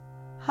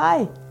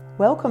Hi,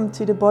 welcome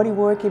to the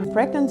Bodywork in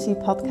Pregnancy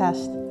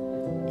podcast.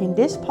 In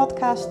this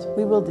podcast,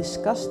 we will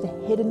discuss the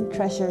hidden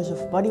treasures of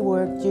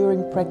bodywork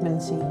during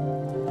pregnancy.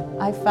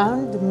 I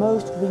found the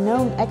most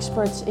renowned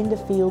experts in the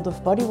field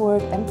of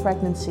bodywork and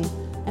pregnancy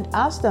and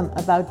asked them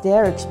about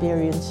their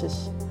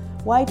experiences.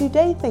 Why do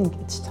they think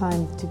it's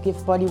time to give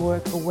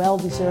bodywork a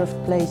well-deserved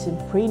place in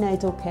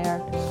prenatal care,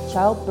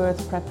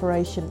 childbirth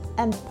preparation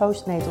and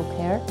postnatal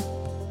care?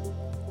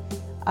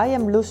 I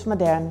am Loes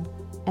Madern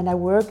and I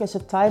work as a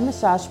Thai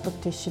massage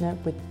practitioner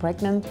with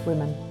pregnant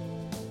women.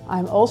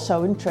 I'm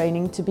also in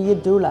training to be a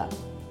doula.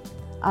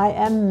 I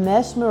am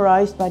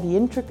mesmerized by the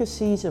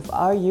intricacies of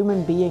our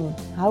human being,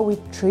 how we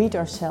treat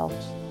ourselves,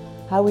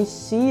 how we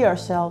see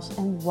ourselves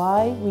and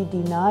why we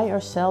deny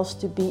ourselves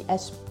to be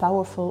as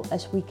powerful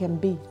as we can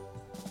be.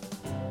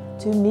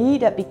 To me,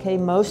 that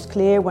became most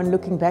clear when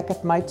looking back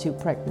at my 2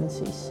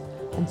 pregnancies,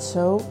 and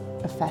so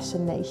a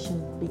fascination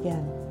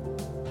began.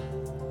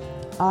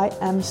 I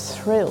am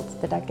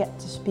thrilled that I get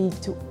to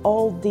speak to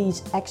all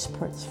these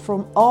experts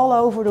from all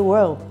over the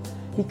world,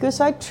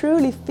 because I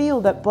truly feel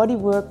that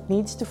bodywork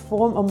needs to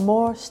form a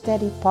more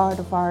steady part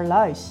of our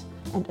lives,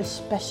 and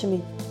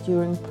especially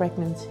during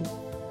pregnancy.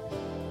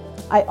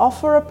 I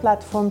offer a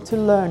platform to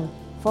learn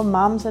for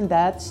moms and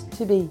dads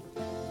to be.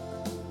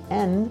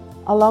 And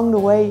along the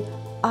way,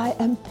 I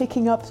am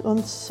picking up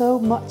on so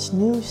much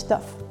new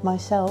stuff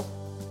myself.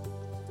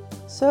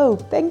 So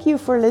thank you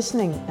for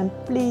listening, and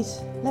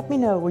please let me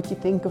know what you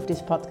think of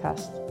this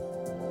podcast.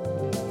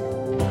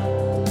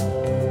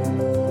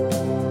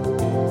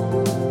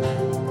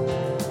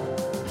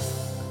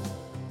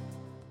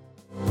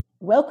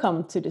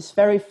 Welcome to this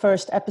very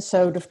first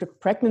episode of the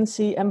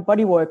Pregnancy and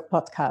Bodywork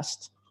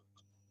podcast.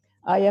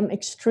 I am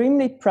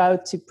extremely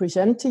proud to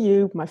present to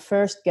you my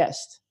first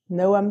guest,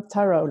 Noam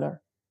Taroler.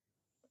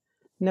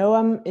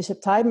 Noam is a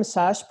Thai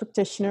massage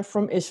practitioner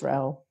from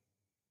Israel.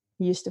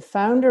 He is the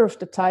founder of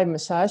the Thai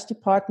massage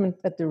department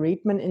at the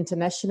Reitman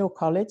International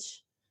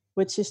College,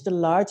 which is the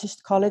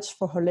largest college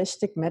for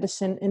holistic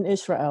medicine in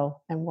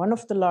Israel and one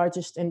of the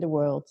largest in the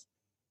world.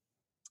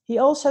 He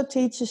also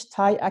teaches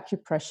Thai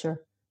acupressure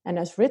and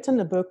has written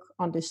a book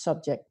on this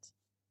subject.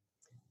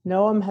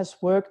 Noam has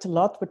worked a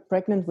lot with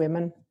pregnant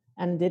women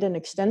and did an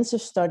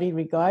extensive study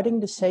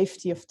regarding the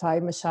safety of Thai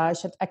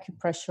massage and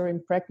acupressure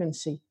in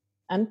pregnancy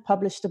and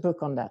published a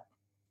book on that.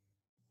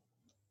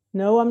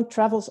 Noam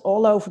travels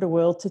all over the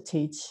world to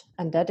teach,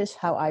 and that is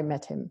how I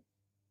met him.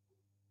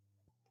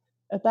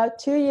 About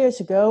 2 years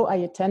ago, I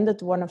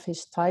attended one of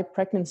his Thai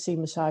pregnancy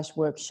massage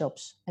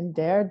workshops, and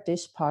there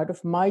this part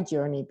of my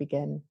journey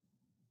began.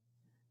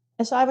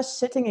 As I was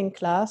sitting in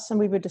class and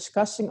we were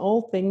discussing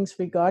all things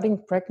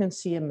regarding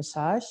pregnancy and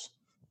massage,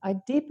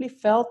 I deeply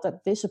felt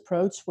that this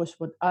approach was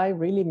what I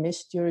really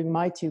missed during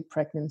my 2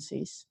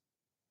 pregnancies.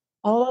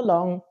 All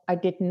along, I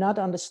did not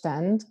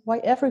understand why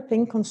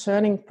everything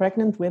concerning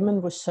pregnant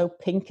women was so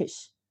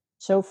pinkish,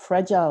 so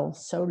fragile,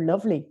 so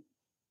lovely.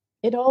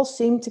 It all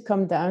seemed to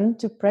come down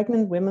to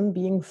pregnant women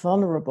being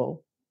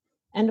vulnerable.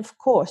 And of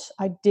course,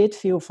 I did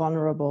feel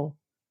vulnerable,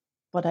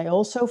 but I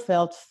also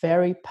felt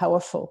very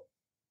powerful.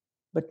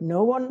 But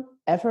no one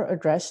ever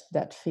addressed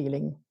that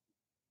feeling.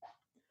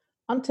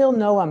 Until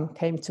Noam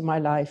came to my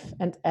life,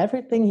 and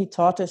everything he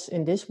taught us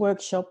in this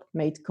workshop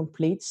made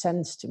complete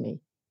sense to me.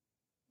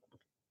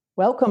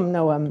 Welcome,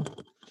 Noam.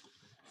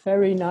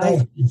 Very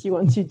nice that you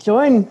want to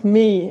join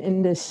me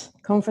in this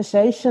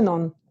conversation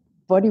on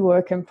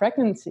bodywork and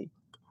pregnancy.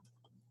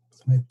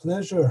 It's my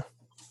pleasure.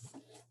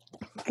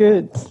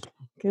 Good.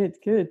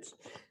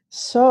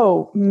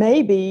 So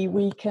maybe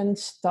we can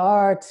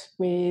start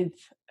with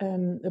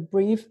a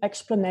brief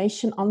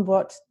explanation on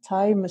what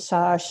Thai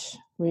massage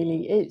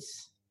really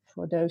is,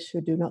 for those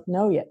who do not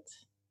know yet.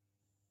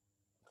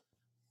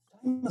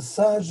 Thai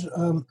massage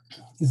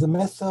is a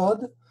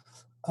method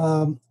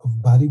of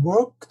body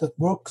work that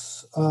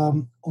works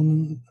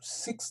on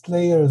 6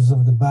 layers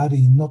of the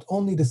body, not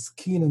only the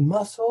skin and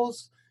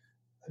muscles,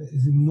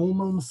 as in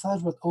normal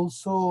massage, but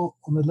also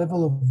on the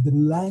level of the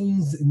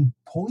lines and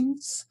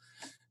points,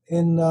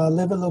 and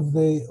level of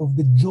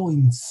the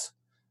joints,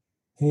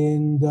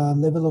 and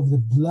level of the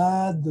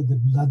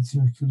blood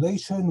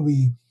circulation.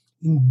 We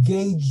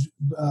engage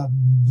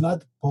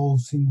blood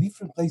pulse in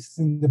different places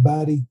in the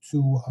body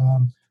to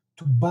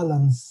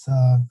balance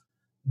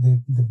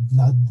the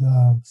blood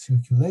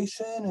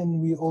circulation,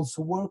 and we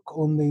also work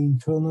on the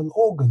internal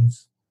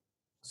organs.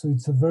 So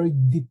it's a very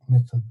deep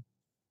method.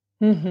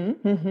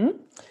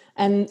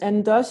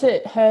 And does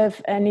it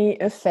have any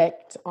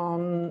effect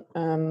on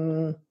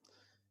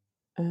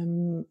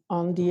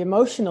the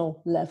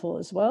emotional level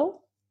as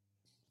well?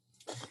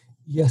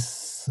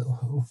 Yes,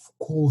 of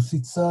course.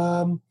 It's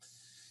a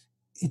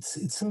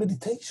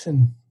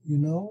meditation.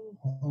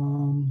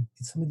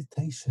 It's a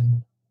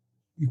meditation.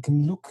 You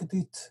can look at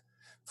it.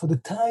 For the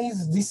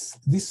Thais,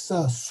 this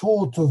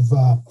sort of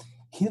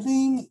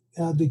healing,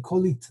 they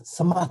call it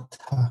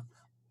samatha,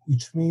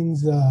 which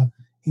means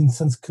in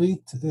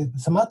Sanskrit,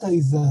 samatha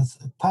is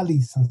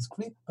Pali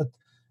Sanskrit,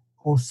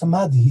 or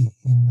samadhi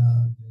in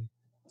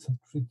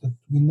Sanskrit that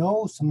we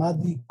know.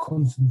 Samadhi,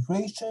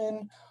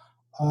 concentration,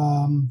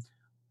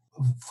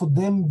 For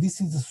them,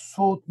 this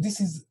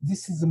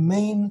is the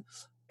main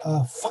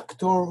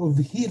factor of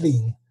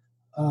healing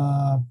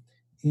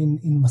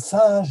in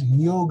massage, in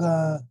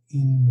yoga,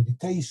 in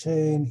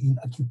meditation, in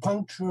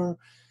acupuncture.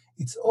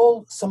 It's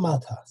all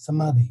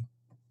samadhi.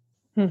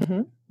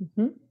 Mm-hmm.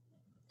 Mm-hmm.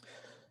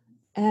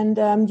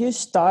 And you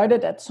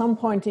started at some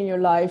point in your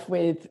life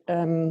with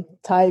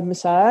Thai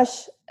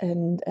massage,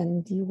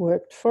 and you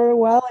worked for a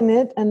while in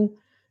it. And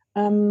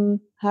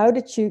how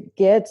did you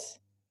get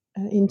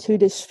into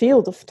this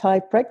field of Thai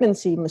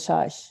pregnancy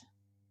massage?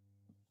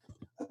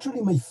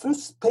 Actually, my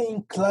first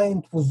paying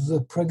client was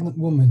a pregnant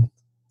woman.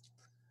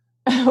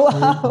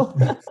 Wow.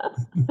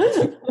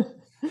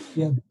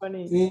 Yeah.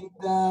 Funny.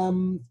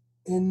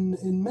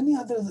 And many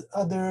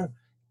other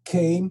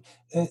came.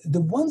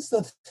 The ones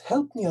that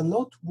helped me a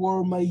lot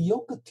were my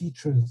yoga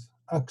teachers.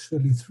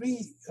 Actually,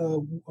 three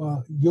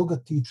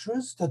yoga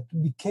teachers that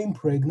became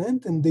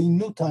pregnant, and they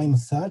knew Thai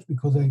massage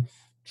because I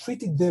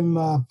treated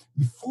them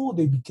before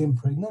they became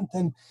pregnant,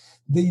 and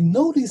they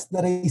noticed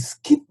that I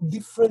skipped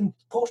different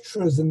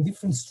postures and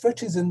different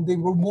stretches, and they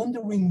were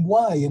wondering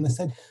why. And I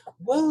said,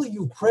 well,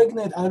 you're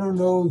pregnant, I don't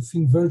know if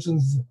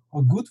inversions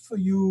are good for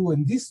you,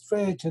 and this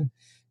stretch. And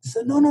they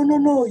said,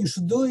 no, you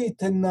should do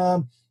it. And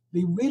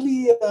they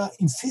really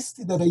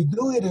insisted that I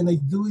do it, and I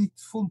do it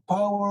full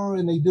power,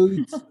 and I do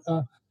it.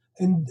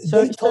 And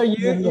So, they taught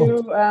me a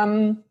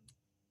lot.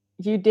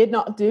 You did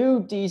not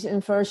do these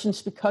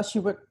inversions because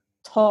you were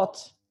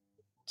taught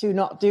to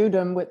not do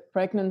them with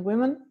pregnant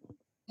women?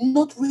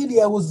 Not really.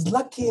 I was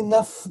lucky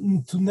enough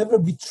to never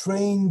be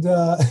trained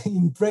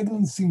in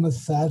pregnancy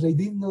massage. I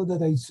didn't know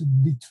that I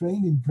should be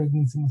trained in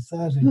pregnancy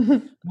massage.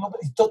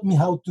 Nobody taught me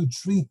how to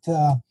treat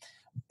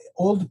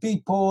old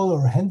people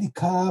or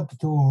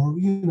handicapped, or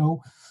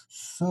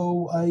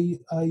So I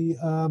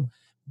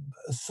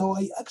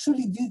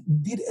actually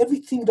did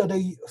everything that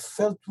I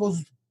felt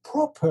was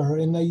proper,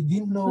 and I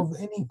didn't know of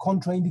any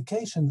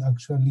contraindications.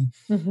 Actually,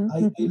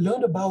 I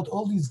learned about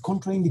all these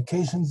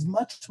contraindications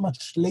much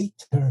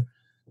later.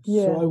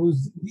 Yeah. So in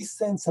this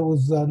sense, I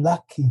was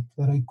lucky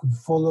that I could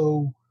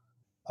follow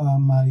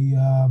my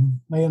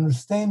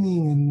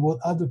understanding and what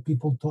other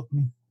people taught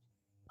me.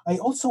 I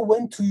also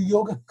went to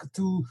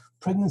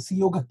pregnancy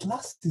yoga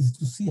classes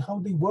to see how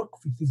they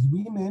work with these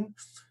women.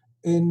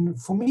 And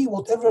for me,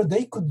 whatever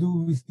they could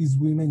do with these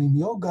women in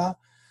yoga,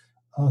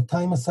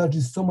 Thai massage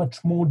is so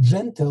much more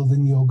gentle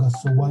than yoga,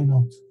 so why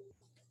not?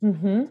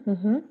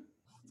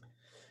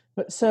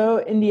 But so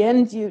in the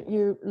end,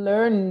 you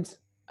learned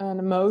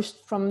the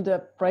most from the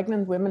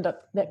pregnant women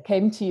that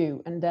came to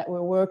you and that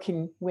were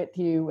working with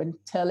you and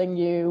telling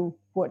you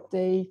what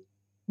they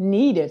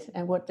needed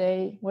and what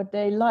they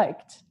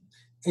liked.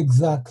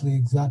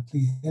 Exactly.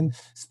 And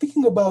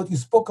you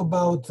spoke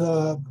about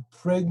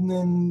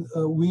pregnant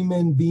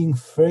women being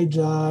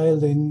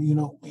fragile, and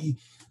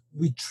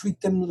we treat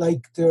them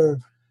like they're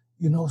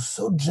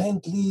so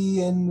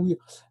gently, and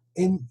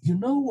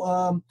you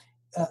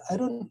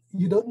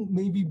don't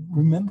maybe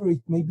remember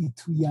it, maybe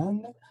too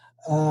young,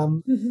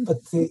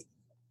 but the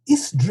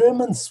East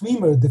German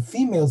swimmer, the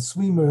female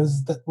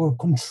swimmers that were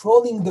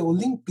controlling the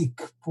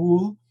Olympic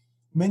pool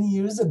many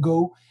years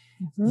ago,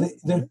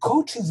 their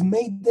coaches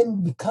made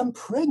them become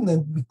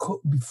pregnant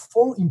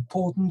before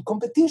important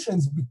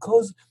competitions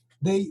because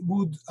they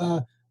would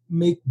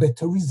make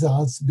better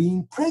results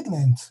being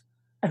pregnant.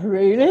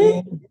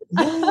 Really?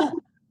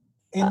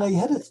 And I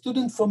had a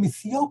student from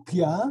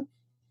Ethiopia,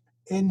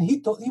 and he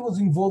was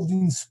involved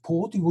in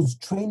sport. He was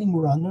training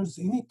runners,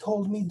 and he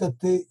told me that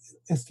the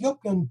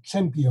Ethiopian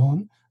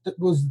champion, that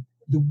was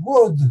the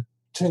world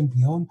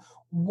champion,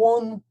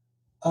 won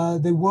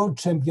the world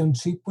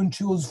championship when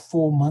she was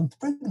 4 months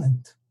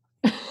pregnant.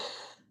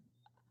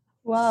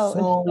 Wow,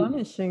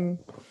 astonishing.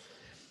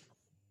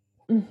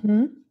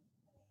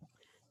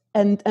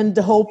 And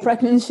the whole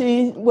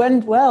pregnancy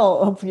went well,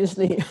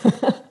 obviously.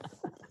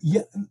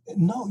 Yeah,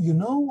 no,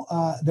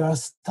 there are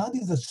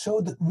studies that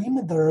show that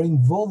women that are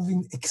involved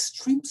in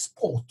extreme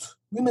sport,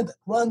 women that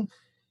run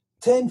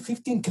 10,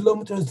 15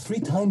 kilometers 3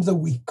 times a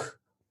week,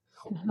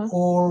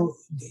 or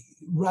they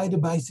ride a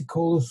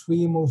bicycle or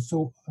swim or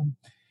so,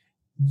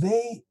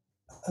 their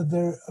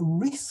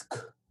risk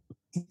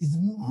is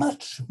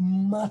much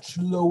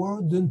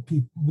lower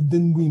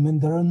than women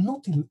that are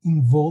not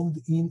involved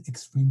in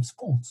extreme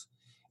sports.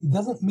 It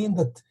doesn't mean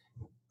that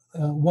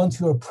once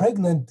you are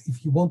pregnant,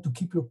 if you want to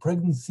keep your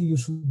pregnancy, you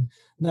should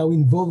now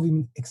involve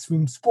in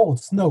extreme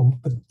sports. No,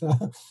 but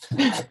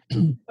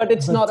but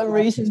it's not a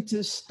reason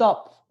to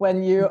stop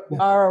when you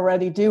are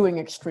already doing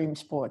extreme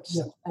sports.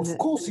 Yeah, of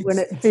course. When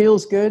it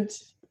feels good.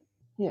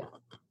 Yeah.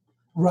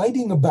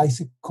 Riding a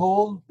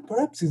bicycle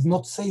perhaps is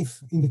not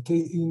safe in the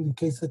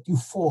case that you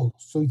fall.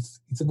 So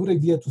it's a good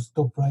idea to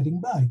stop riding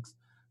bikes,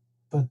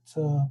 but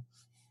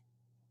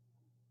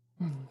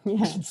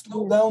you should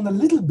slow down a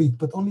little bit,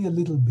 but only a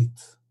little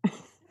bit.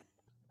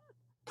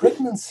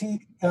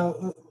 Pregnancy,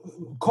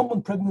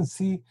 common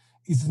pregnancy,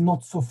 is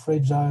not so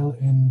fragile,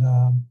 and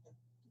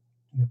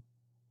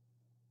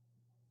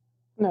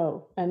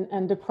No,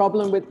 and the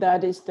problem with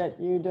that is that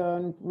you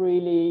don't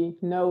really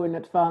know in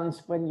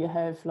advance when you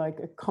have like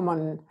a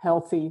common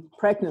healthy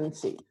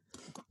pregnancy.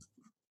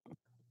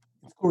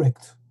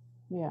 Correct.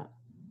 Yeah,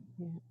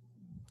 yeah.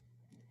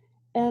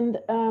 And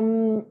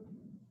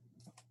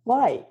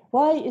why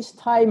is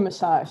Thai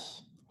massage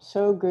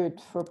so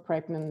good for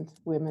pregnant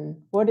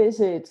women? What is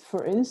it,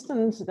 for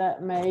instance,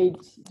 that made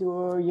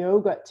your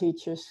yoga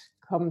teachers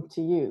come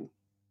to you?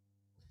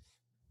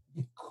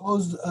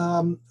 Because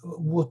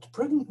what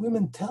pregnant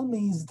women tell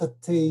me is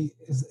that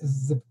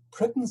as the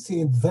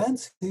pregnancy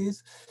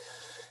advances,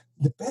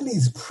 the belly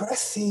is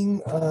pressing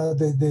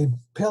the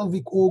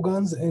pelvic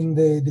organs and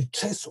the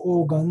chest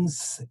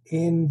organs,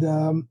 and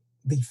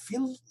they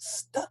feel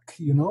stuck.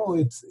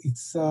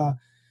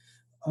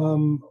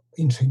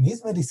 In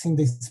Chinese medicine,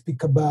 they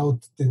speak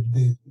about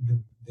the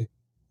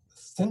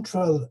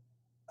central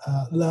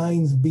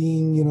lines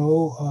being,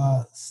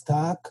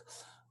 stuck,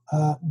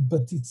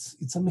 but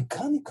it's a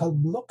mechanical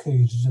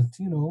blockage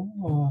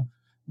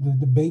that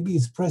the baby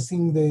is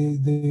pressing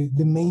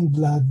the main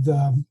blood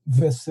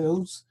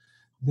vessels,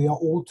 the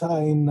aorta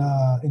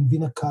and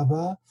vena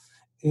cava,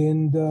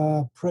 and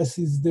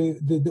presses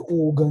the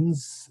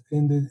organs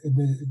and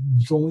the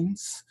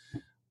joints,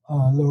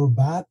 lower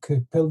back,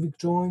 pelvic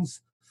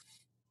joints,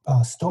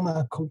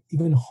 stomach,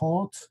 even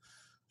heart.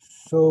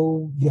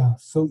 So yeah,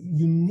 so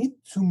you need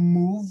to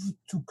move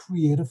to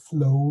create a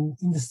flow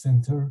in the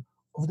center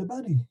of the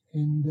body,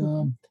 and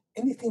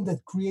anything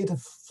that create a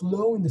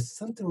flow in the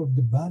center of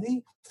the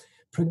body,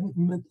 pregnant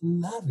women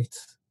love it.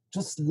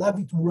 Just love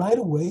it right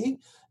away,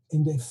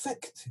 and the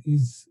effect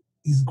is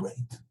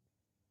great.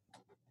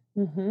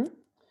 Mm-hmm.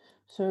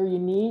 So you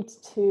need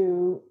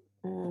to,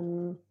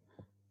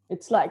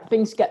 it's like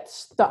things get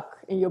stuck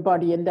in your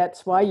body, and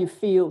that's why you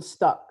feel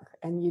stuck.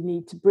 And you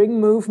need to bring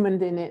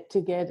movement in it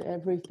to get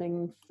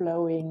everything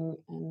flowing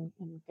and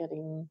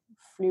getting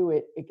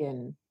fluid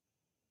again.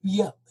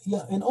 Yeah,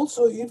 and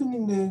also even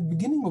in the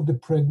beginning of the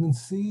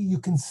pregnancy, you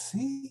can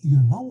see,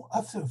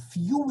 after a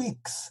few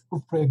weeks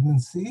of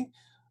pregnancy,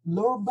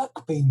 lower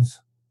back pains,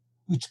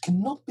 which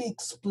cannot be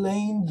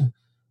explained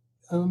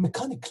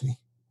mechanically,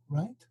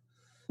 right?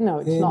 No,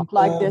 it's And not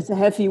like there's a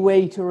heavy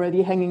weight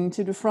already hanging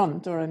to the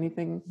front or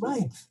anything.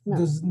 right, No.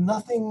 there's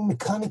nothing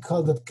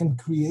mechanical that can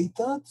create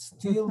that.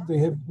 Still, they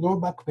have lower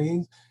back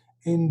pains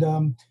and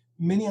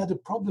many other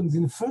problems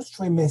in the first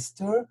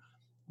trimester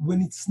when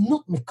it's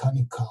not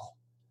mechanical.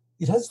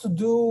 It has to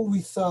do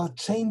with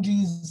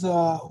changes,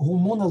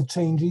 hormonal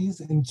changes,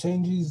 and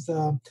changes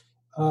in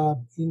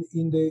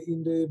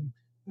the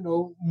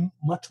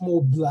much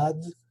more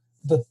blood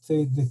that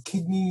the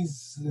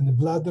kidneys and the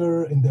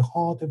bladder and the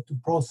heart have to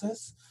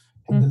process,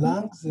 and the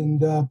lungs,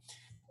 and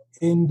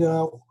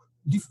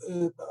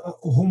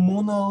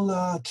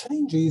hormonal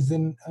changes,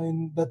 and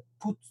that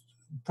put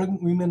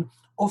pregnant women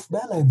off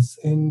balance,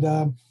 and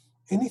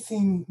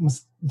anything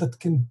that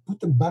can put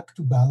them back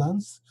to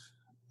balance,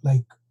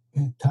 like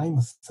Thai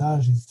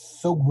massage is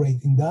so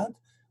great in that,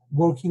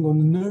 working on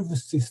the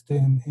nervous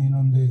system and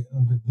on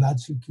the blood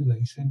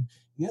circulation.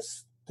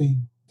 Yes, they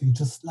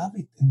just love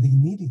it and they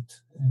need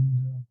it.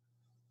 And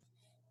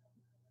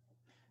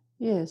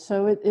yeah,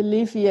 so it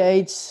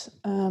alleviates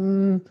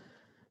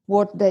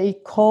what they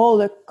call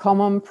the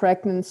common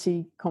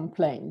pregnancy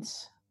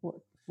complaints.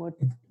 What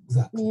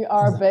exactly, we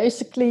are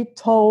basically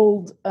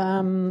told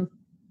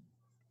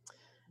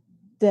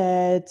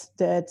that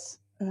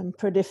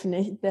per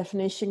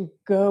definition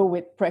go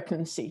with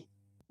pregnancy.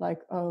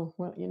 Like, oh,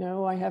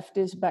 well, I have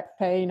this back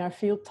pain, I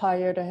feel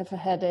tired, I have a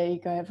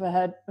headache, I have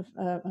a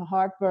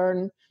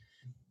heartburn.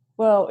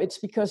 Well, it's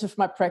because of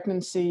my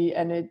pregnancy,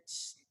 and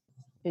it's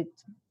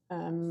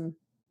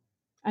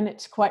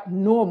quite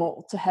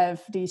normal to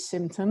have these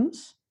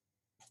symptoms.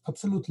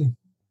 Absolutely.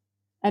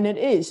 And it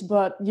is,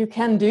 but you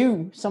can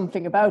do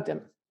something about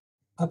them.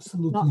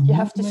 Absolutely. You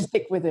have to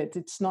stick with it.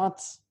 It's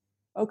not,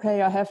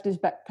 okay, I have this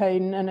back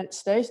pain and it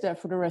stays there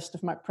for the rest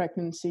of my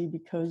pregnancy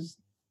because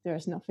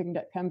there's nothing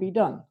that can be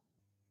done.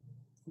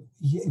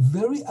 Yeah,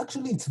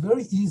 it's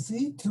very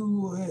easy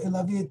to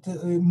alleviate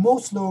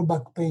most lower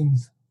back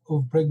pains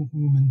of pregnant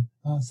women.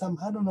 Some,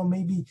 I don't know,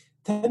 maybe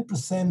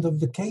 10% of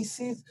the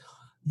cases,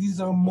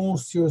 these are more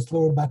serious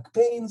lower back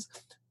pains,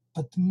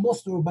 but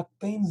most lower back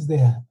pains,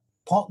 their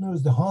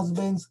partners, the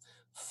husbands,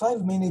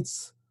 5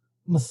 minutes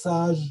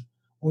massage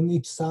on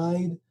each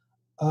side.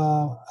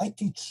 I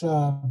teach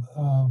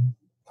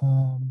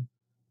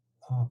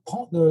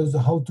partners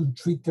how to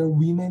treat their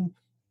women.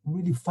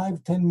 Really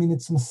 5-10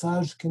 minutes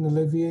massage can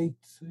alleviate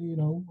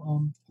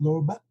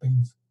lower back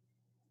pains.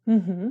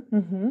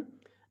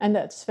 And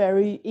that's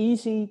very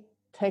easy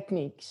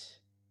techniques.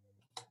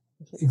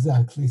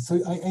 Exactly.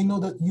 So I know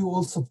that you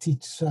also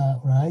teach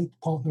right,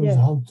 partners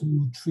how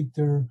to treat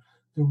their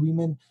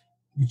women,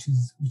 which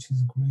is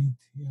great.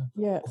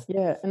 Yeah.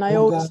 And I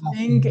always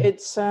think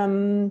it's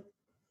the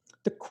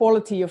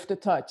quality of the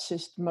touch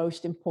is the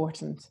most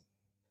important.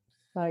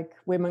 Like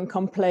women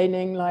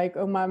complaining like,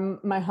 oh,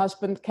 my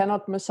husband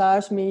cannot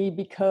massage me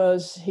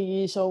because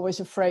he's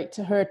always afraid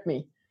to hurt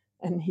me.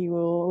 and he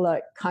will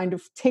like kind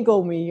of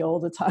tickle me all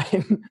the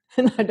time.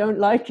 And I don't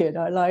like it.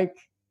 I like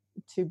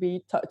to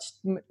be touched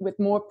with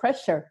more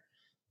pressure.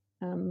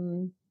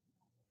 And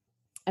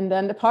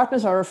then the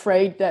partners are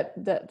afraid that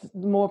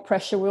more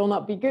pressure will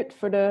not be good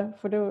for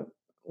the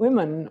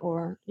women,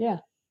 or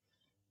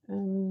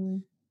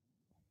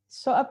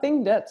so I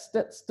think that's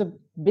the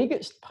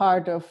biggest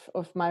part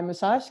of my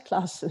massage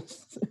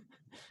classes,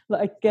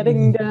 like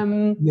getting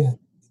them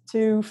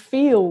to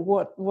feel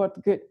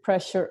what good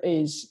pressure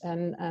is,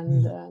 and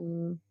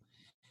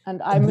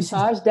I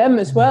massage them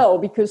as well,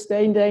 because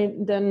they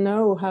then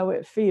know how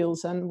it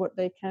feels and what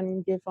they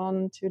can give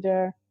on to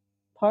their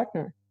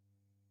partner.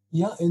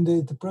 Yeah, and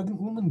the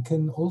pregnant woman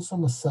can also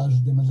massage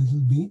them a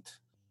little bit,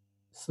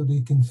 so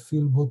they can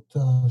feel what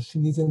she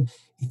needs, and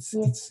it's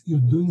you're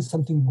doing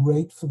something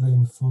great for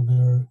them, for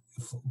their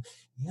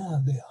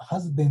the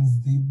husbands.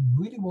 They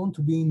really want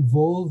to be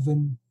involved,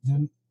 and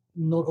they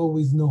not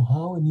always know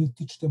how, and you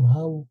teach them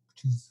how,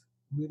 which is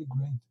really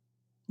great.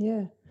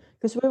 Yeah,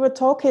 because we were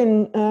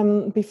talking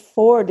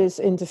before this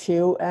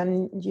interview,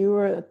 and you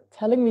were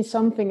telling me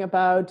something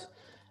about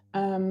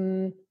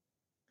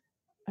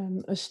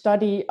a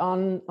study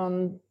on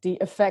the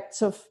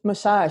effects of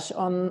massage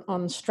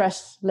on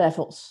stress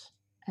levels.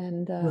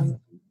 And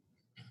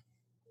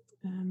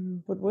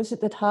what was it,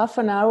 that half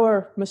an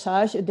hour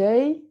massage a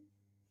day,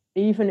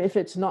 even if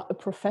it's not a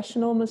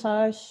professional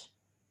massage,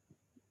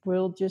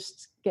 will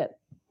just get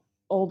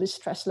all the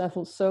stress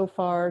levels so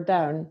far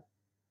down?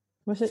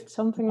 Was it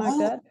something like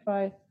that?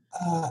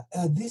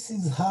 This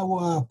is how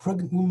a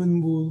pregnant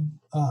woman will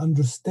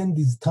understand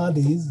these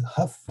studies.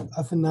 Half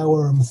an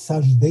hour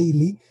massage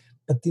daily,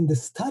 but in the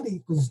study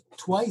it was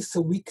twice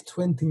a week,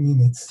 20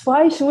 minutes.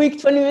 Twice a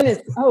week, 20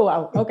 minutes. Oh,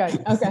 wow. Okay.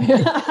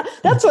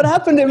 That's what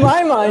happened in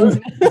my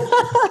mind.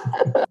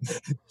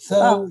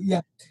 So,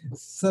 of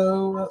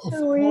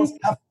course,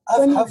 half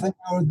an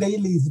hour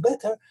daily is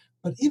better,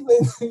 but even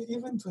 20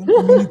 minutes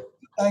 2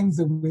 times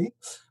a week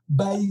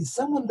by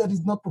someone that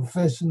is not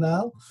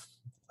professional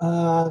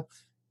does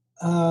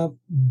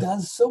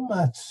so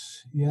much.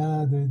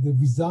 The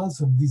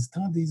results of these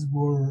studies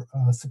were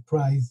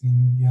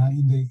surprising.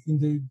 In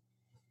the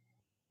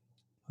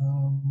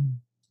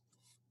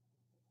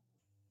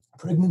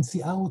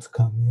pregnancy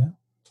outcome.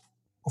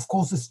 Of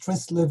course, the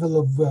stress level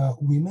of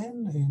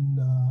women and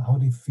how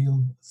they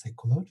feel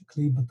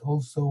psychologically, but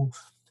also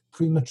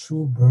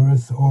premature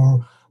birth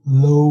or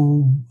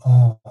low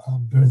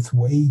birth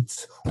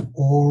weight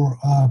or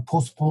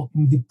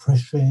postpartum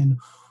depression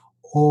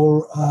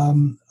or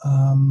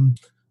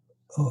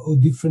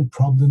different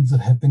problems that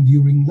happen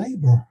during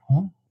labor.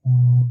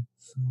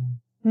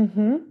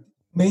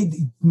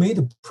 Made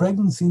a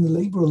pregnancy and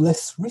labor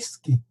less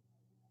risky.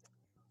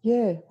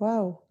 Yeah,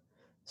 wow.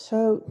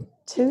 So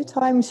 2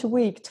 times a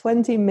week,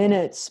 20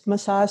 minutes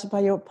massage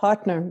by your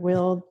partner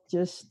will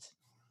just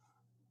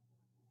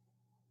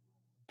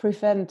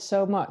prevent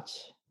so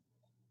much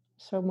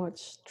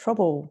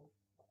trouble.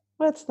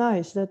 That's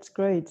nice. That's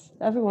great.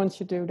 Everyone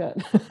should do that.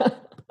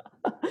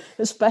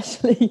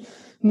 Especially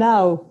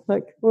now,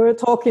 like we're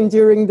talking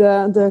during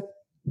the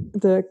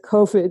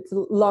COVID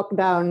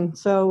lockdown,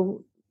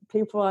 so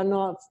people are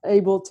not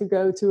able to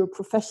go to a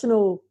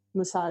professional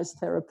massage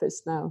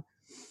therapist now.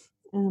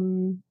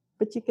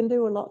 But you can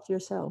do a lot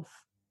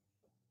yourself.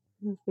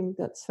 I think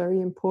that's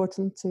very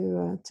important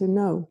to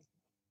know.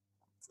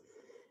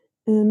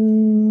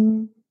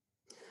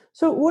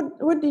 So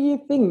what do you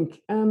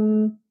think?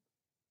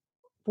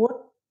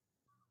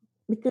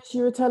 Because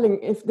you were telling,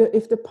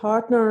 if the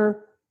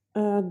partner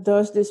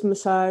does this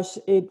massage,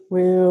 it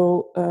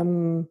will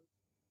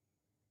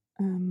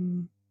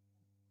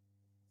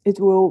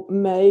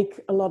make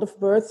a lot of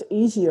births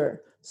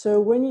easier.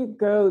 So when you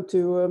go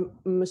to a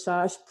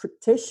massage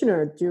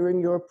practitioner during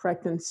your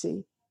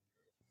pregnancy,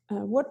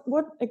 what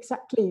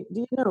exactly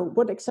do you know?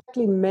 What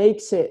exactly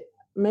makes the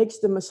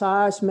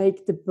massage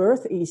make the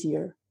birth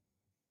easier?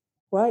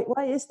 Why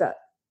is that?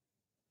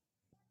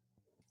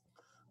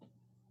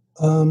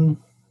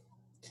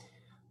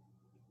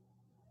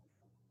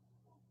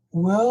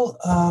 Well,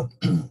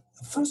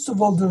 first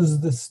of all, there's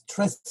the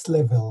stress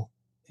level,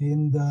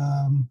 and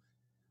I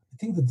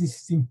think that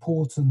this is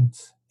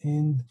important.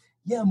 And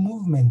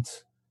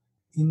movement.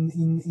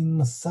 In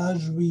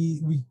massage,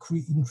 we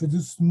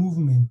introduce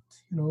movement.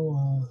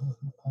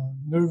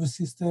 Nervous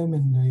system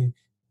and the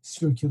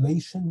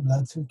circulation,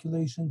 blood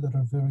circulation, that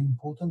are very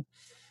important.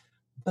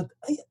 But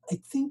I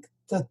think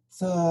that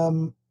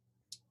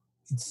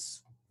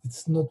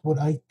it's not what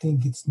I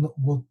think. It's not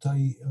what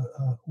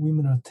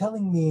women are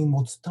telling me, and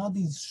what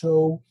studies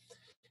show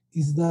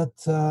is that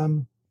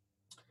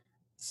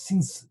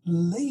since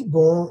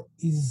labor,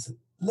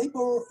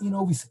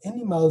 with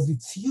animals,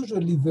 it's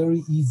usually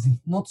very easy.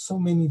 Not so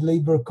many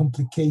labor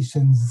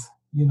complications,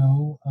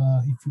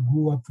 if you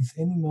grew up with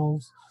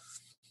animals.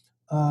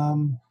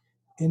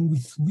 And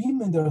with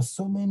women, there are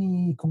so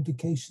many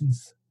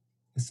complications,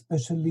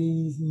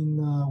 especially in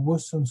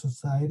Western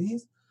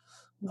societies.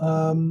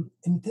 And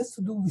it has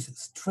to do with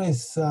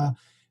stress.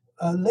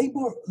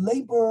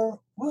 labor.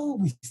 Well,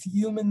 with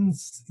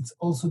humans, it's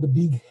also the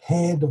big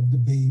head of the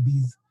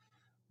babies,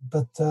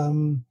 but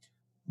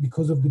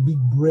because of the big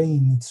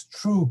brain, it's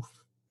true.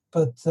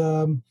 But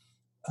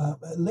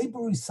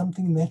labor is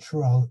something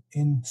natural,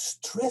 and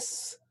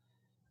stress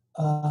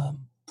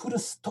put a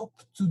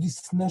stop to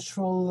this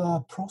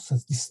natural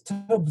process,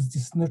 disturbs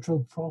this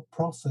natural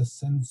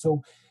process, and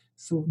so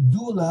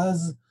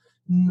doulas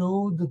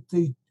know that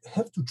they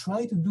have to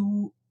try to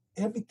do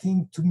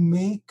everything to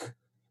make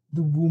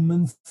the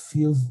woman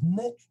feels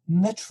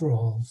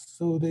natural.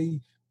 So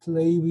they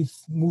play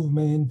with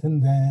movement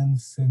and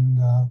dance and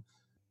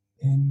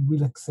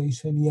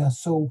relaxation. Yeah.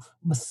 So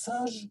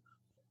massage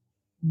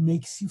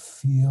makes you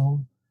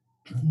feel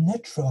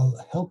natural,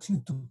 helps you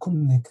to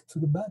connect to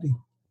the body.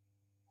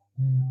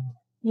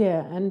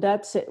 Yeah, and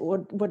that's it.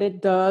 What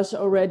it does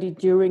already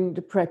during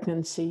the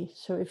pregnancy.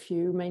 So if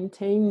you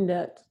maintain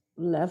that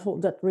level,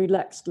 that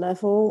relaxed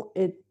level,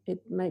 it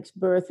makes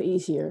birth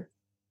easier.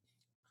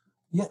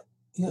 Yeah,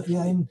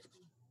 yeah,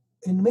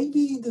 and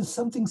maybe there's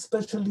something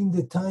special in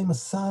the Thai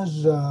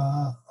massage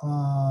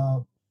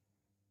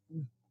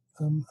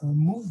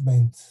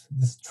movement,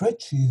 the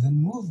stretches and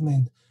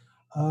movement.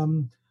 A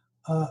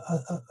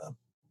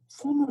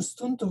former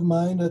student of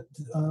mine that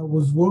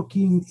is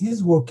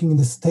working in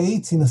the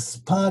States in a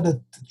spa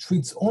that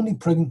treats only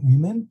pregnant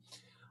women.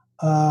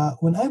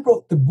 When I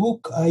wrote the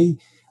book, I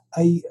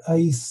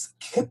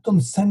kept on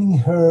sending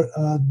her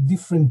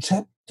different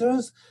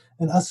chapters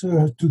and asked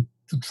her to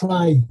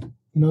try,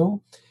 you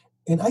know.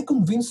 And I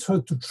convinced her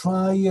to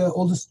try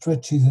all the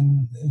stretches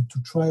and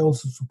to try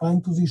also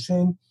supine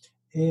position.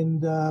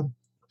 And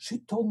she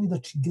told me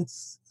that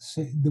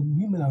the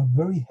women are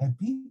very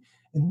happy.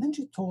 And then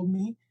she told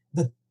me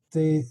that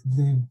the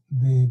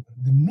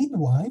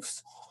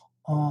midwives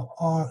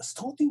are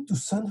starting to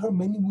send her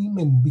many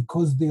women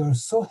because they are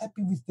so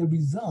happy with the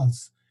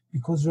results,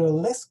 because there are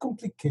less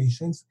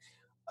complications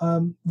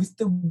with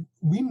the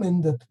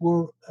women that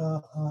were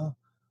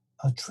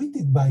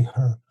treated by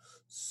her.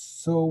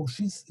 So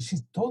she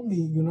told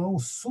me,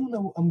 soon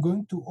I'm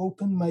going to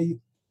open my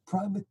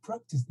private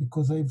practice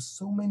because I have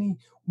so many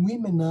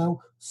women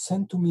now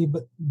sent to me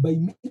by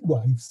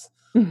midwives.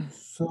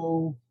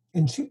 So,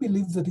 and she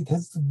believes that it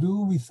has to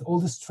do with all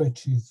the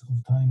stretches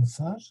of Thai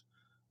massage.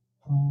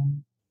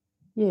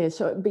 Yeah,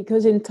 so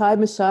because in Thai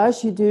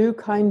massage you do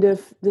kind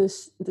of the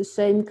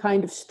same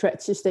kind of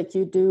stretches that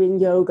you do in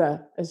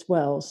yoga as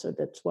well. So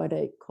that's why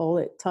they call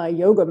it Thai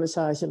yoga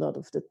massage a lot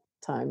of the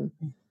time.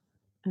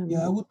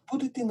 Yeah, I would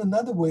put it in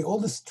another way: all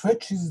the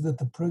stretches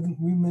that a pregnant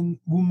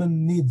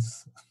woman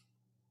needs.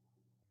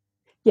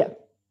 Yeah.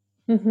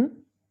 Mm-hmm.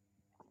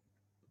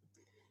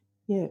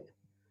 Yeah.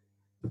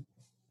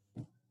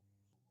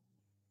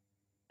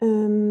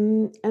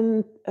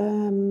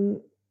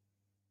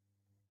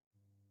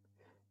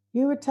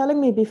 You were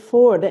telling me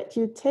before that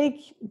you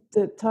take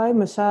the Thai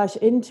massage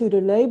into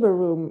the labor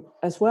room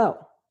as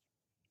well.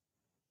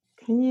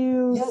 Can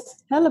you Yes.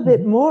 tell a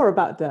bit more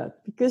about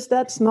that? Because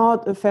that's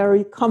not a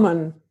very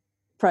common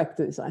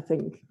practice, I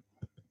think.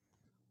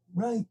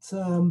 Right.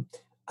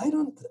 I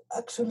don't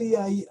actually.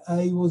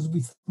 I was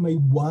with my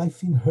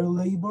wife in her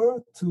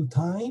labor 2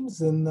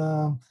 times, and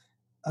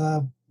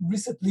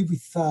recently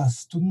with a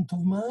student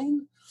of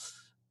mine,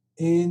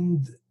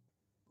 and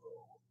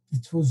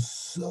it was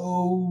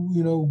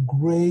so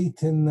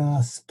great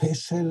and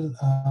special.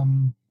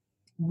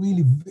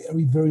 Really,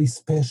 very, very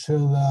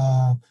special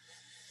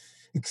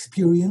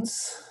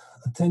experience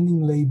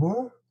attending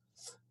labor,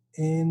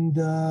 and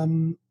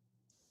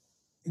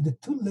the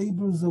 2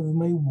 labors of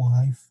my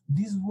wife.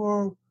 These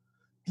were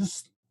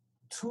just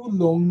 2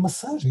 long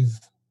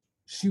massages.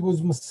 She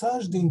was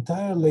massaged the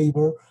entire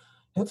labor.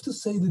 I have to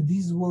say that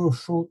these were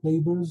short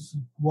labors.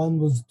 One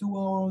was 2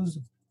 hours,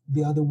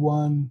 the other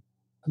one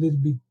a little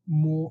bit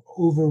more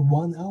over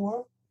 1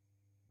 hour.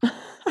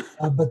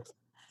 But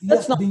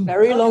That's not a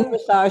very long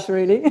massage,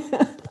 really.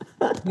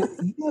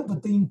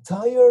 but the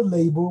entire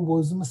labor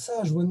was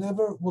massage.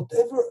 Whatever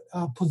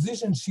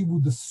position she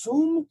would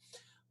assume,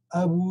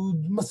 I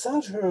would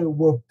massage her,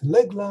 work the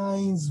leg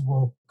lines,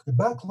 work the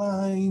back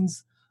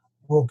lines,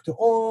 work the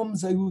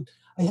arms.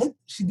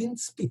 She didn't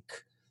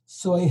speak.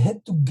 So I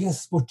had to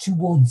guess what she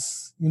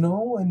wants,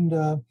 and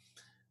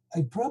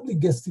I probably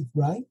guessed it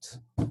right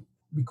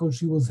because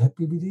she was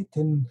happy with it.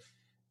 And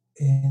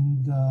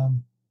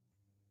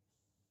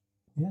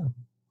yeah.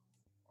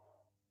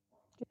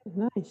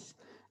 Nice.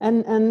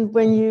 And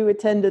when you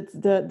attended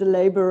the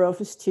labor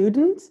of a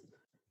student,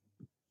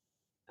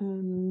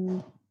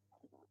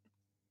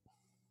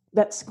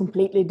 that's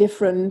completely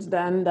different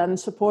than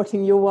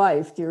supporting your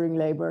wife during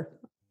labor.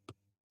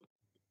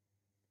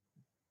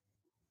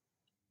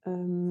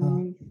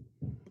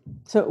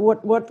 So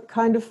what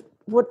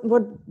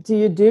do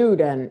you do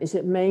then? Is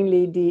it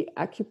mainly the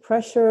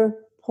acupressure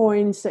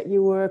points that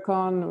you work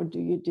on, or do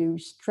you do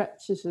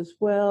stretches as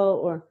well,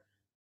 or?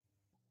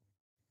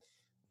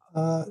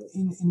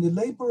 In the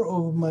labor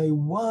of my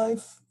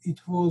wife,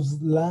 it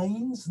was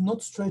lines,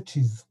 not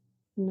stretches.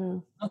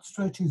 No. Not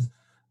stretches,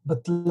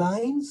 but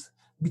lines,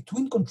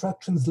 between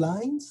contractions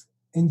lines,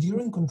 and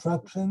during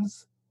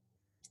contractions,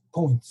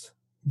 points.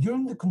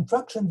 During the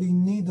contraction, they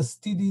need a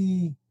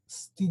steady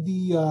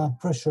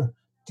pressure.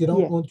 They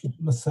don't want you to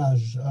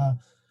massage.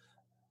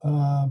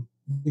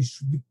 They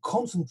should be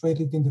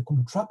concentrated in the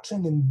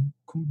contraction and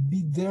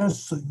be there.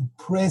 So you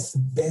press. The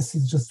best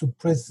is just to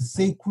press the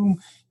sacrum.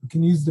 You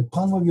can use the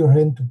palm of your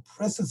hand to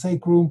press the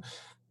sacrum.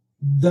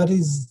 That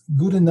is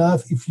good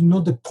enough. If you know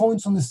the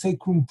points on the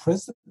sacrum,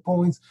 press the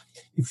points.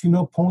 If you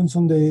know points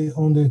on the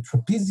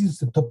trapezius,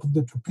 the top of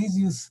the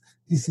trapezius,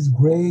 this is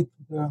great.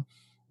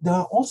 There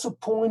are also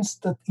points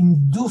that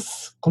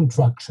induce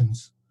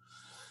contractions.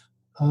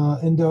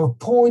 And there are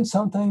points,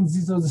 sometimes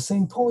these are the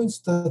same points,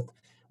 that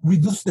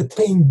reduce the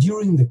pain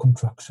during the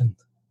contraction.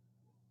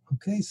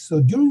 Okay,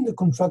 so during the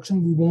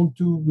contraction, we want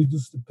to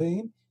reduce the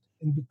pain.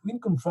 And between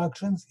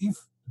contractions, if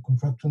the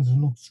contractions are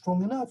not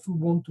strong enough, we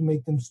want to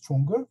make them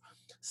stronger.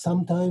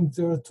 Sometimes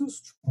they are too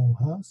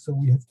strong, so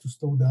we have to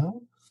slow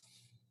down.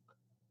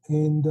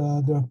 And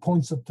there are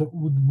points that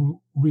would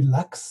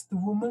relax the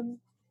woman.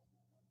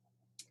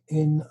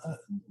 And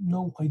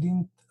no, I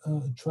didn't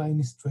try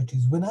any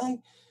stretches. When I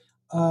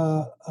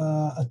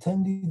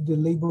attended the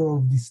labor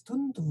of this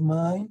student of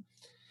mine,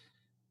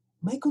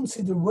 my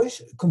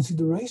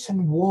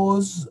consideration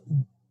was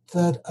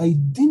that I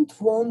didn't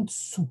want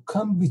to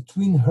come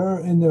between her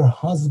and her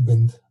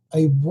husband.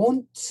 I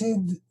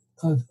wanted,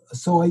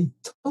 so I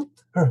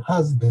taught her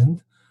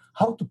husband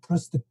how to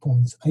press the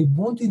points. I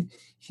wanted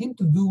him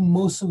to do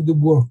most of the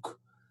work.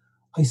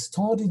 I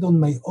started on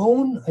my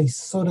own. I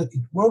saw that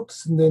it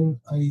works, and then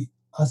I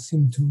asked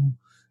him to,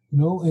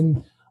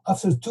 and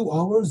after 2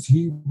 hours,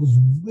 he was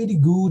really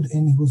good,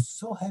 and he was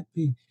so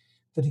happy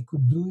that he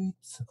could do it.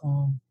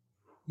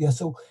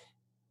 So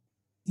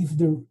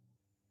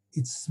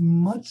it's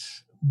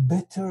much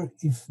better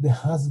if the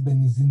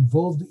husband is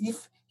involved,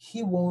 if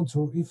he wants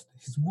or if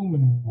his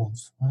woman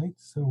wants, right?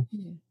 So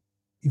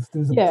if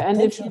there's a potential,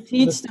 and if you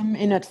teach them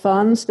in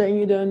advance, then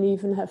you don't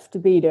even have to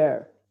be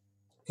there.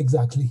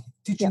 Exactly.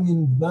 Teaching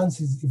in advance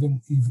is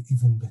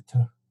even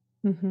better.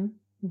 Mm-hmm.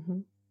 Mm-hmm.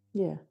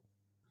 Yeah.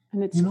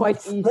 And it's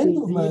quite easy.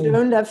 You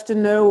don't have to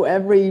know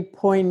every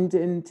point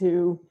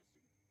into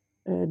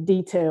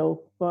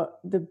detail, but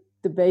the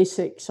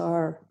basics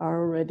are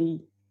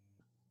already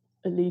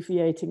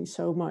alleviating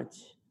so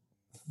much.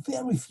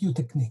 Very few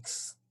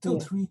techniques, 2,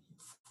 3,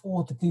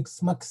 4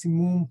 techniques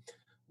maximum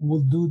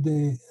will do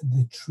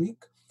the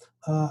trick.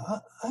 I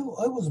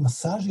was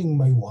massaging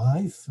my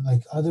wife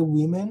like other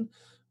women,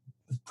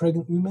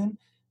 pregnant women,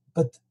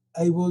 but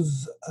I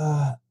was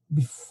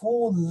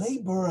before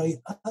labor.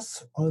 I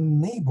asked a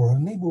neighbor. A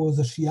neighbor was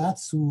a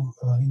shiatsu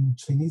in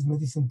Chinese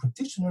medicine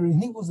practitioner,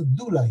 and he was a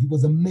doula. He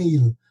was a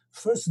male,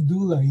 first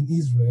doula in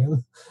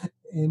Israel,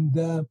 and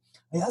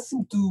I asked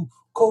him to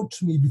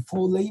coach me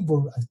before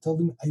labor. I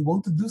told him I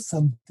want to do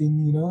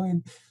something,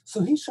 and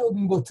so he showed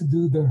me what to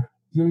do there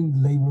during the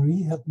labor.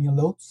 He helped me a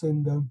lot,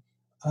 and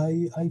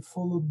I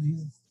followed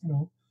his,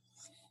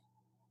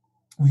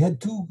 We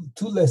had two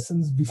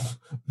lessons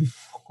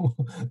before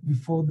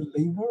the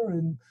labor,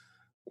 and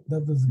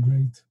that was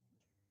great.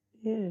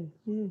 Yeah.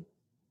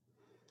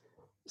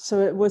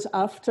 So it was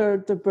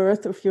after the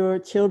birth of your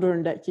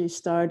children that you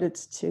started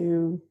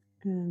to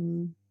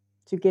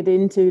get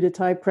into the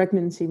Thai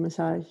pregnancy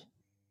massage?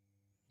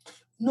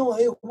 No,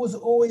 I was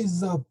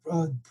always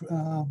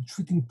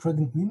treating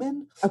pregnant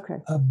women. Okay.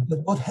 But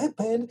what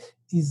happened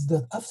is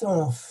that after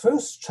our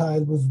first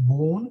child was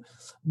born,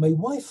 my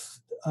wife,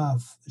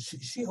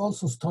 she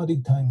also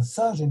studied Thai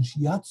massage and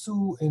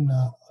shiatsu and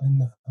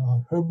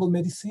herbal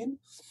medicine,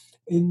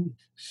 and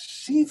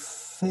she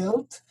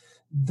felt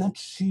that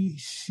she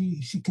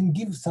can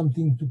give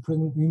something to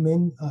pregnant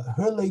women.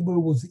 Her labor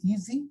was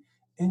easy,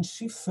 and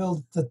she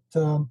felt that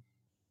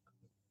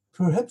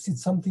perhaps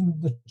it's something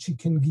that she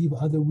can give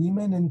other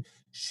women, and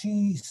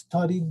she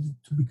studied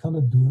to become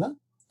a doula.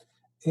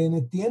 And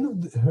at the end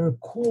of her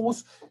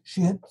course,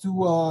 she had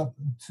to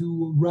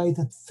write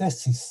a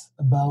thesis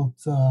about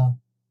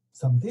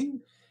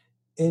something.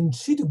 And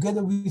she,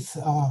 together with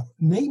a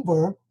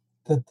neighbor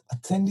that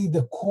attended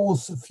the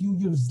course a few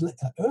years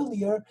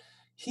earlier,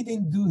 he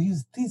didn't do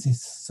his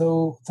thesis.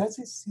 So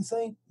thesis, you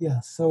say? Yeah.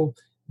 So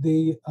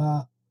they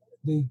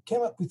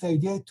came up with the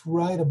idea to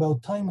write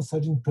about Thai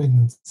massaging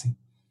pregnancy.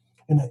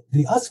 And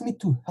they asked me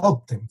to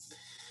help them.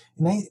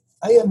 And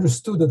I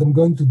understood that I'm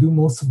going to do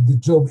most of the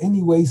job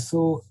anyway,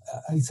 so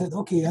I said,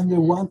 okay, under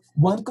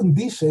one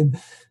condition,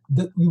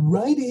 that we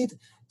write it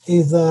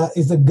as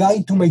a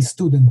guide to my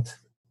student.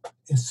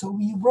 And so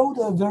we wrote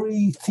a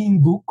very thin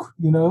book,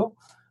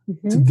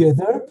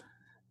 together.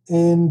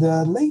 And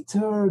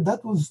later,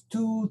 that was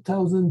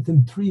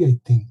 2003, I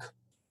think.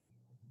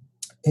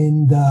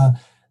 And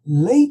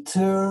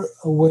later,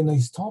 when I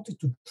started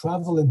to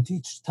travel and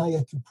teach Thai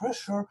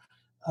acupressure,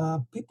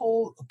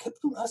 people kept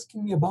on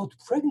asking me about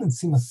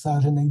pregnancy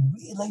massage, and I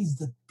realized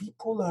that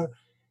people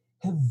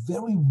have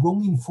very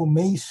wrong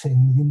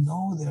information.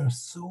 They're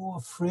so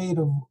afraid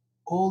of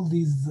all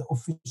these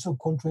official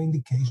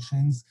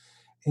contraindications,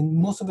 and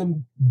most of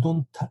them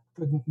don't touch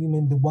pregnant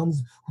women. The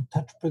ones who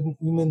touch pregnant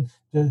women,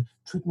 their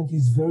treatment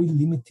is very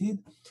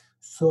limited.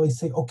 So I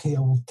say, okay, I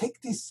will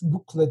take this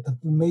booklet that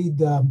we made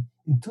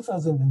in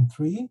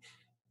 2003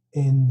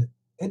 and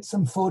add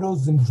some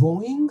photos and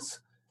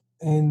drawings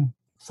and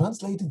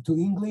translate it to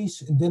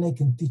English, and then I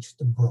can teach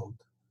it abroad.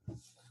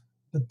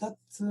 But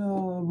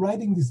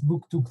writing this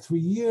book took 3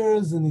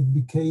 years, and it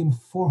became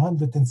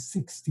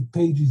 460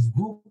 pages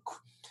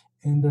book.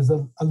 And there's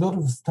a lot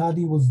of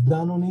study was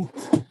done on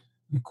it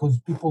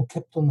because people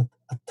kept on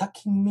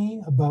attacking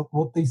me about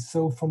what they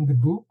saw from the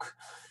book.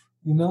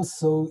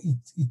 So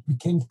it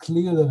became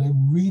clear that I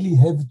really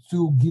have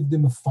to give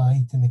them a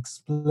fight and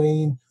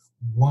explain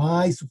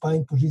why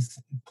supine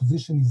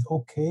position is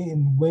okay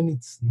and when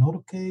it's not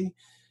okay,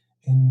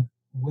 and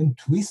when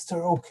twists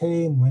are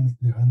okay and when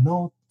they are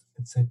not,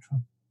 etc.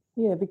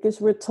 Yeah,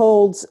 because we're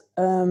told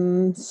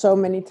so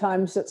many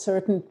times that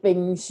certain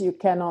things you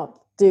cannot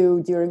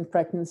do during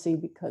pregnancy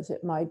because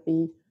it might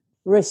be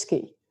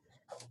risky.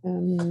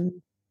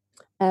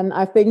 And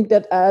I think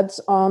that adds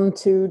on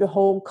to the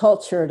whole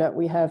culture that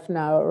we have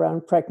now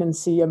around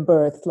pregnancy and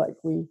birth. Like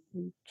we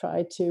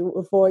try to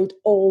avoid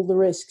all the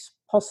risks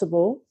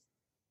possible,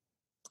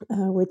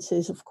 which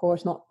is, of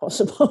course, not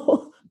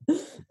possible.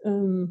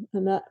 And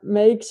that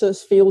makes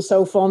us feel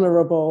so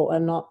vulnerable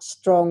and not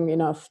strong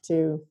enough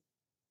to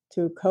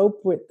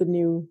cope with the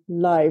new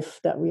life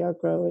that we are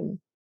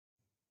growing.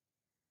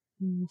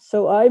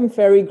 So I'm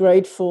very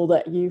grateful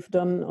that you've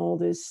done all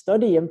this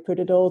study and put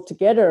it all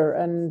together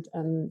and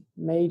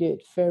made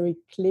it very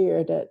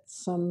clear that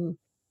some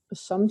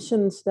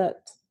assumptions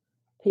that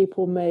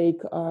people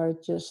make are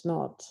just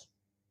not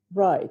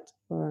right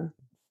or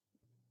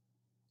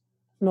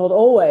not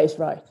always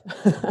right.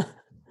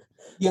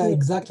 Yeah,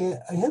 exactly.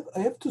 I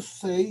have to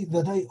say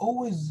that I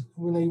always,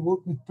 when I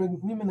work with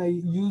pregnant women, I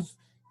use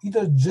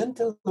either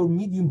gentle or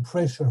medium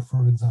pressure,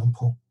 for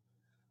example.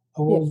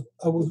 I was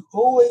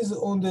always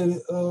on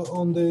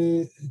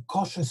the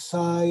cautious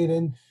side,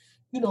 and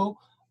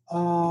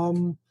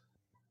and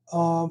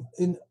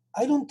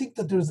I don't think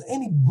that there's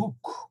any book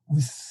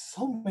with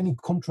so many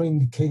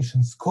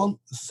contraindications,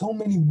 so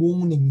many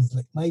warnings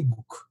like my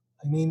book.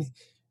 I mean,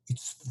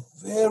 it's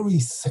very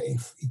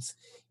safe. It's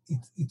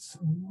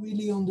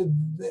really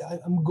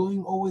I'm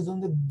going always on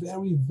the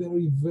very,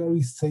 very,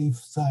 very safe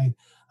side.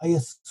 I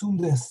assume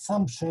the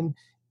assumption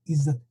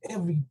is that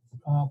every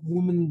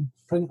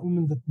pregnant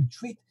woman that we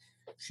treat,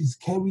 she's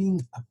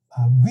carrying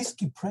a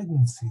risky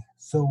pregnancy.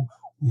 So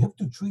we have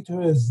to treat her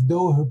as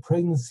though her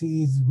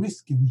pregnancy is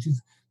risky, which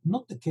is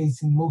not the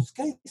case in most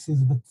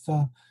cases, but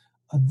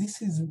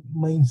this is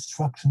my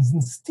instructions.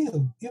 And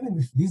still, even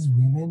with these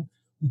women,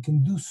 we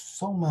can do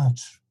so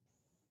much.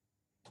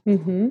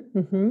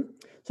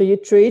 So you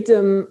treat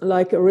them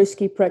like a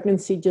risky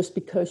pregnancy just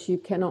because you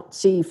cannot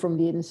see from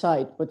the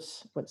inside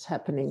what's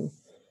happening.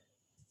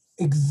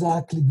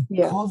 Exactly,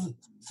 because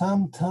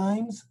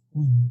sometimes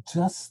we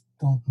just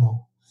don't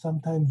know.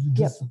 Sometimes we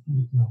just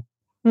don't know.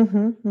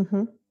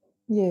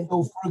 Yeah.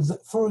 So,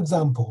 for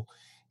example,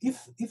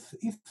 if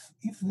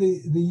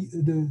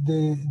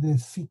the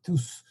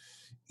fetus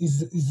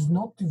is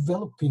not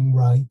developing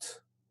right,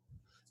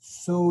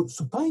 so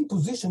supine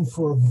position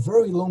for a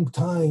very long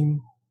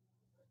time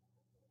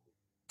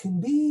can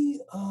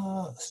be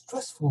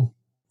stressful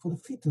for the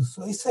fetus.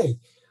 So I say,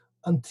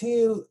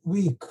 until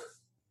week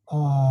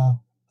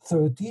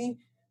 30,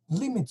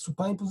 limit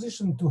supine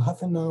position to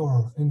half an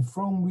hour, and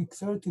from week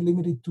 30,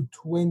 limit it to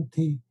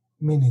 20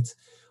 minutes.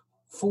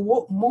 For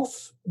what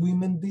most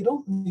women, they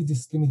don't need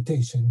this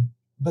limitation,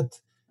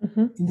 but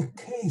in the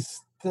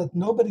case that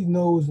nobody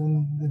knows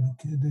and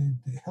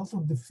the health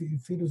of the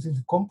fetus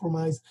is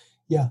compromised,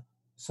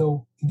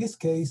 so in this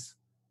case,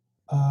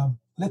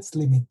 let's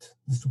limit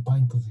the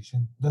supine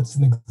position. That's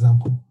an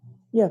example.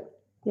 Yeah.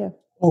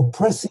 Or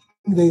pressing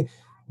the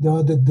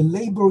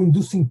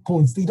labor-inducing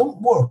points. They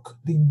don't work.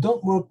 They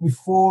don't work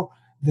before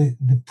the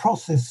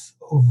process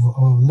of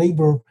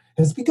labor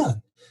has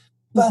begun.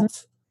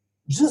 But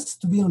just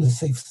to be on the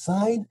safe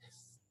side,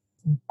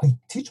 I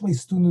teach my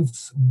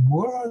students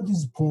where are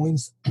these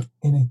points,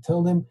 and I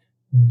tell them,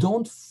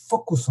 don't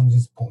focus on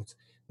these points.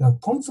 There are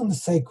points on the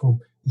sacrum.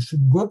 You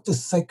should work the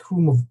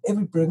sacrum of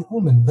every pregnant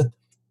woman, but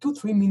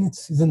 2-3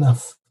 minutes is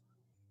enough.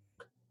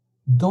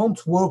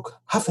 Don't work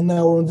half an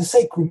hour on the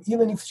sacrum,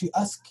 even if she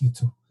asks you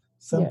to.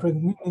 Some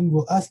pregnant women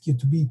will ask you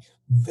to be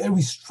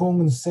very strong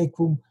on the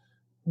sacrum.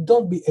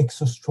 Don't be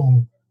extra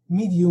strong.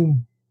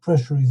 Medium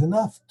pressure is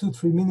enough.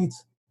 2-3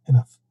 minutes,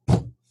 enough.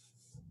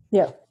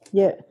 Yeah.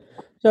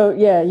 So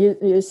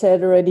you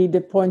said already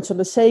the points on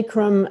the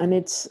sacrum, and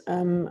it's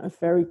a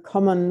very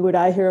common what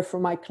I hear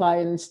from my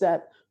clients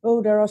that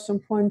there are some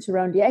points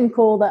around the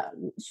ankle that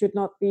should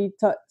not be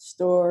touched,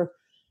 or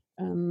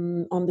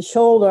on the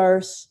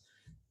shoulders.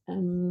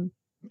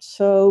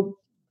 So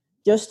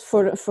just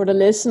for the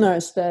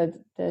listeners that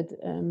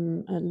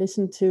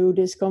listen to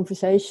this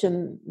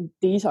conversation,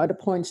 these are the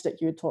points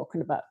that you're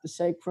talking about: the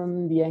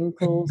sacrum, the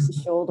ankles, the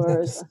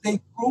shoulders. The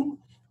sacrum,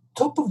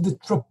 top of the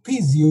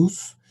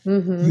trapezius.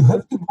 You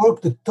have to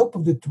work the top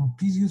of the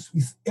trapezius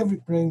with every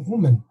pregnant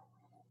woman.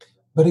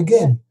 But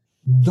again,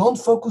 don't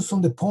focus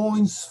on the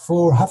points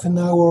for half an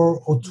hour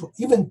or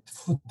even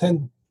for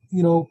 10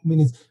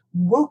 minutes.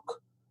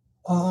 Work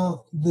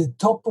the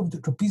top of the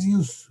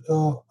trapezius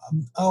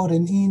out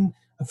and in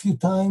a few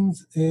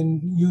times,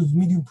 and use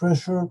medium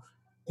pressure,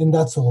 and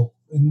that's all.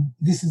 And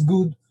this is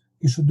good.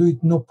 You should do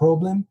it, no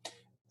problem.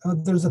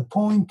 There's a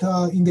point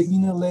in the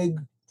inner leg,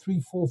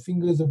 3-4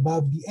 fingers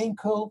above the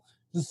ankle,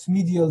 just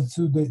medial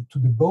to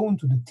the bone,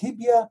 to the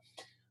tibia.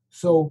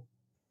 So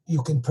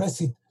you can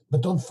press it,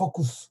 but don't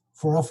focus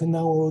for half an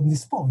hour on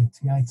this point.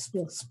 Yeah, it's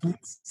split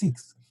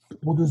 6.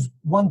 Well, there's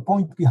one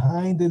point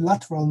behind the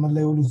lateral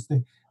malleolus,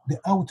 the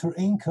outer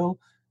ankle,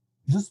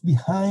 just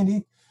behind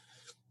it.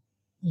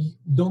 You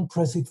don't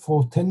press it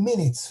for 10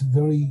 minutes,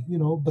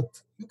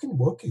 but you can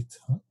work it.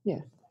 Huh?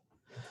 Yeah.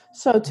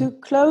 So to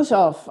close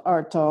off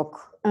our talk,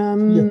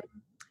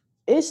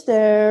 is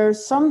there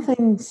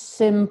something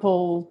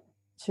simple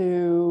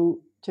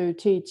to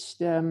teach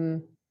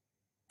them,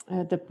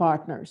 the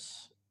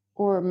partners,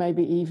 or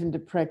maybe even the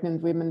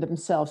pregnant women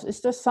themselves?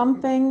 Is there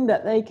something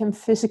that they can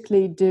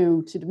physically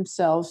do to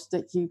themselves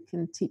that you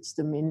can teach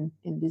them in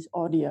this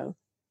audio?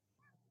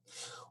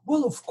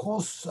 Well, of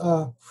course,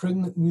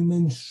 pregnant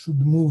women should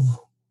move.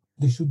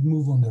 They should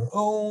move on their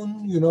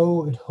own,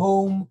 at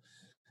home.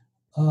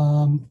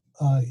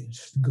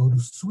 Should go to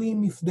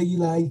swim if they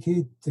like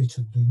it. They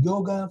should do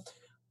yoga,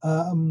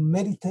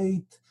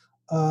 meditate.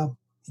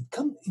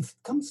 If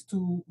it comes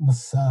to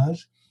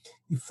massage,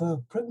 if a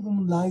pregnant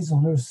woman lies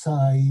on her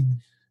side,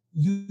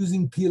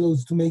 using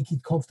pillows to make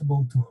it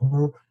comfortable to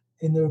her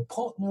and her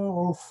partner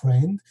or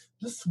friend,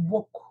 just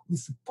walk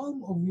with the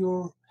palm of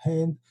your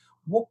hand,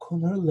 walk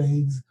on her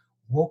legs,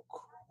 walk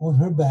on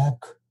her back,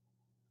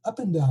 up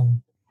and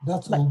down.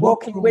 That's like all.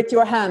 walking with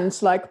your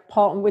hands, like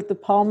with the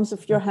palms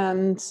of your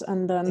hands,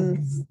 and then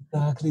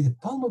exactly the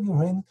palm of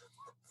your hand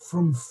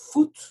from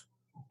foot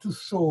to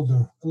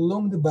shoulder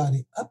along the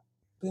body, up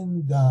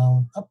and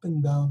down,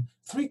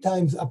 3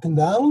 times up and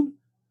down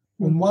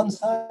on one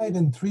side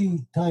and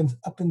 3 times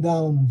up and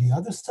down on the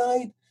other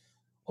side.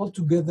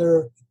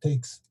 Altogether, it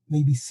takes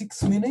maybe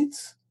 6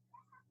 minutes.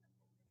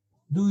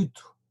 Do it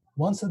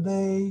once a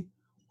day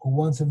or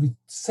once every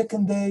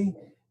second day.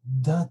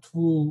 That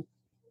will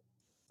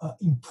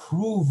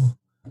improve,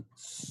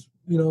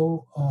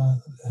 the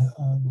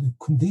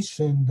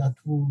condition that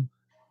will,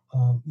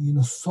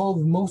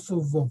 solve most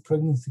of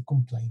pregnancy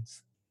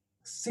complaints.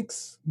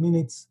 6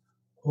 minutes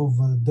of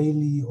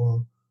daily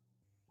or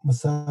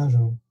massage.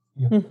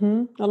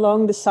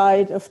 Along the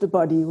side of the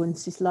body when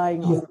she's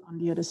lying on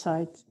the other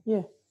side.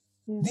 Yeah.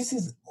 This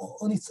is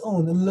on its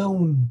own,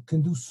 alone,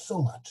 can do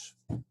so much.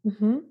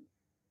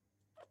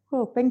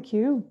 Well, thank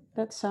you.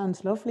 That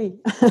sounds lovely.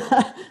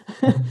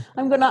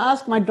 I'm going to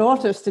ask my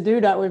daughters to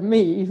do that with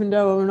me, even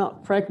though I'm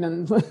not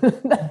pregnant.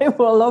 They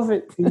will love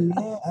it.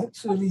 Yeah,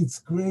 actually, it's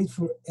great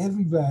for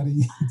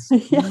everybody.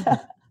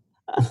 Yeah.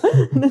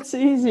 It's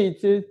easy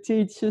to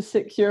teach a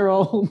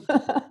 6-year-old.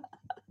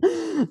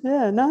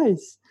 Yeah,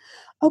 nice.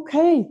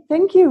 Okay,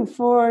 thank you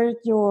for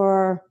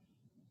your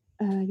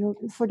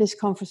for this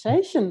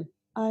conversation.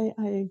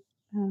 I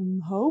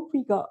hope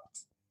we got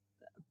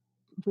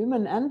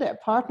women and their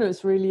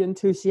partners really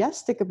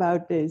enthusiastic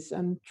about this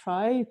and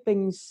try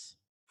things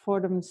for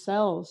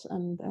themselves,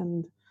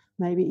 and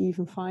maybe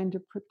even find a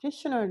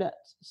practitioner that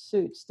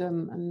suits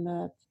them and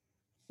that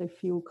they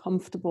feel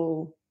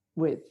comfortable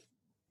with.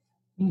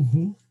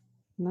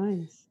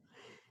 Nice.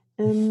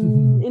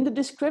 In the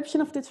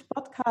description of this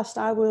podcast,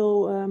 I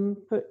will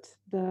put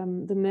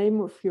the name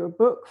of your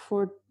book,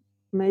 for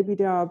maybe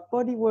there are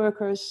body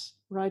workers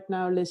right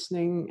now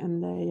listening,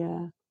 and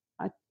they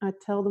I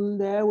tell them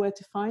there where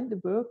to find the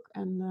book,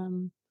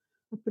 and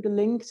I'll put a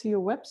link to your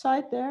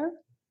website there.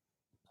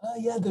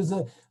 Yeah,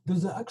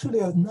 there's actually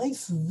a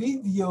nice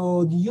video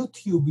on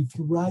YouTube. If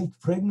you write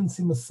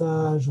pregnancy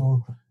massage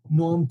or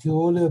Noam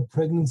Tirole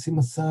pregnancy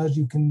massage,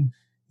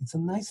 it's a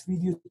nice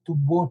video to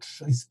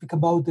watch. I speak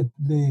about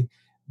the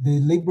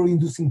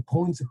labor-inducing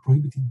points, the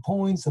prohibited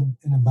points, and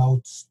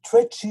about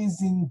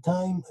stretches in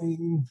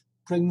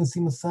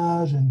pregnancy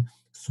massage and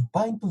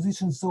supine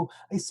position. So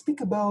I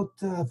speak about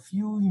a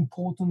few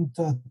important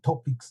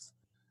topics.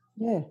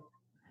 Yeah,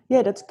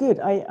 that's good.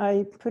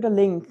 I put a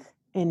link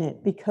in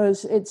it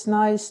because it's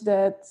nice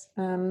that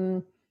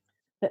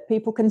that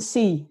people can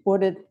see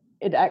what it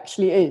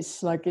actually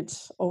is. Like,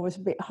 it's always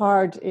a bit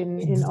hard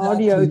in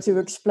audio to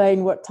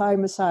explain what Thai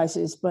massage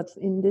is, but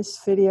in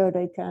this video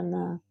they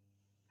can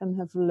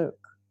have a look.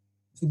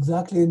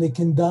 Exactly, and they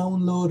can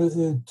download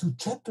 2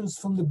 chapters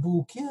from the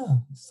book. Yeah,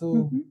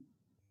 so.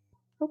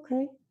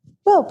 Okay.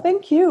 Well,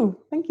 thank you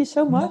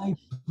so much. My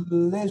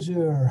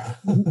pleasure.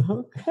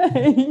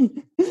 Okay.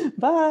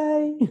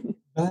 Bye.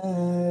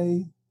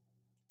 Bye.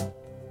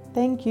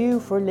 Thank you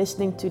for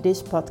listening to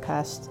this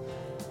podcast.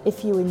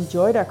 If you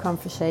enjoyed our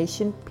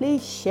conversation,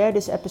 please share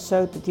this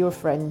episode with your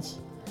friends.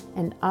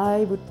 And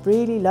I would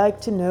really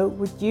like to know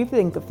what you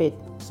think of it.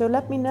 So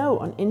let me know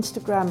on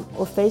Instagram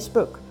or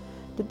Facebook.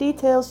 The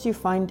details you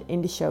find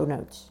in the show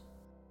notes.